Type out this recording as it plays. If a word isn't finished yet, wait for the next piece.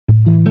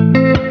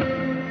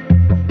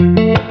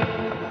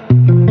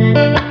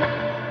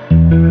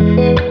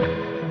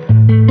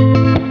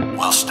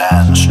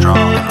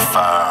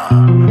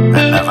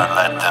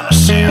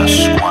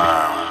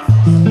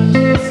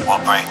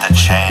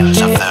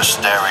minds of their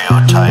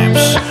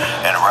stereotypes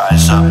and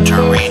rise up to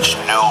reach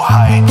new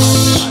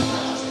heights.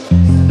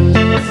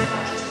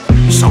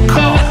 So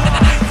come,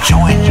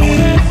 join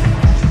me.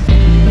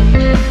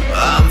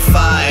 I'm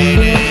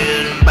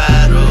fighting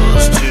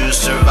battles to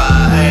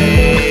survive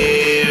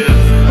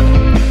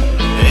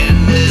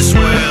in this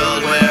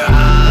world where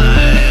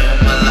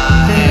I'm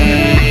alive.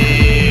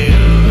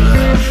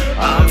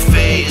 I'm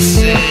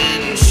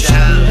facing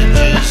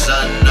challenges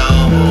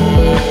unknown,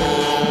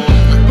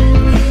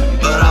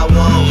 but I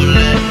won't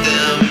let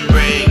them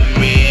bring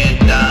me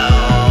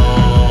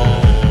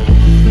down.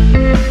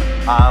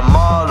 I'm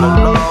all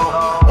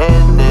alone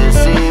in this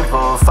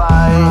evil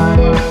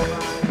fight,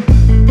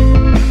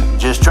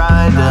 just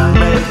trying to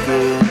make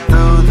it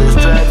through this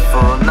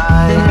dreadful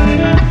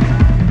night.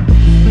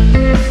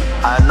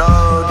 I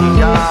know the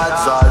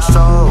odds are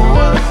so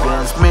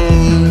against me,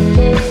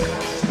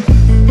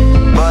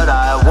 but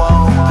I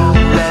won't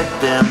let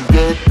them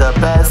get the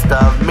best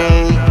of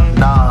me.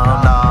 No,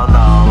 no,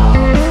 no.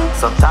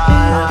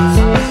 Sometimes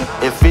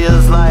it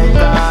feels like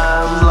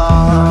I'm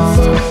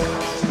lost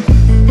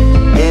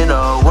in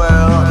a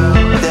world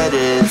that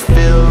is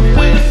filled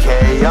with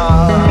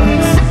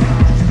chaos.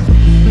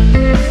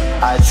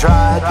 I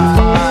tried to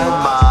find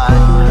my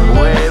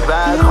way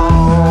back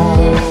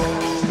home,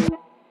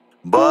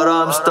 but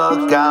I'm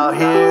stuck out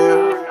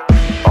here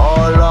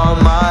all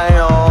on my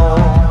own.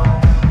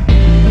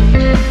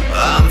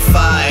 I'm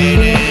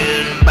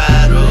fighting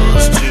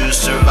battles to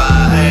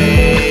survive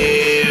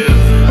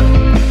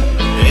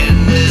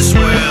in this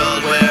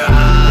world where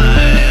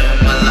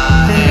I'm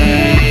alive.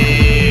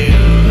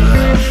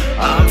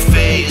 I'm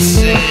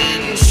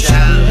facing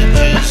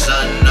challenges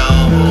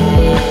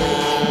unknown,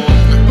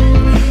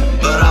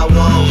 but I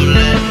won't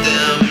let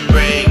them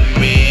bring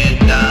me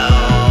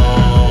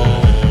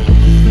down.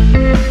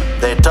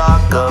 They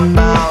talk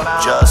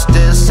about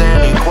justice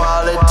and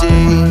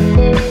equality,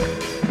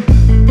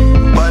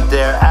 but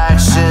their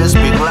actions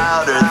speak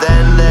louder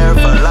than their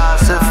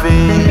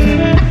philosophy.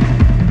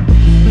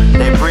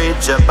 They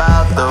preach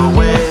about the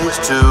ways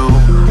to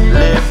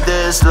live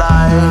this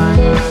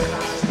life,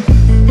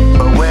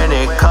 but when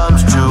it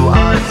comes to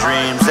our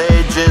dreams,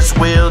 they just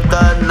wield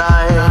the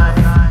knife.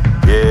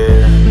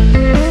 Yeah,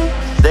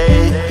 they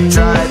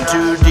try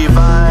to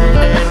divide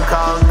and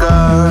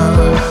conquer,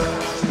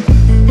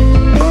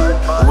 but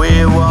we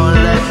won't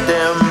let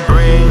them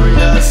bring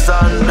us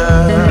under.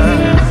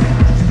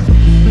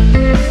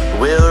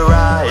 We'll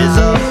rise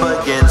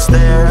up against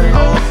their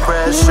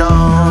oppression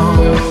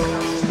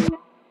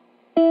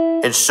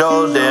and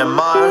show them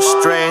our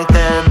strength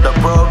and the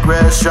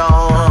progression.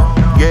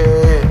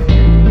 Yeah,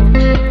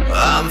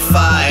 I'm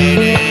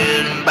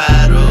fighting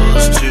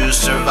battles to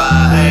survive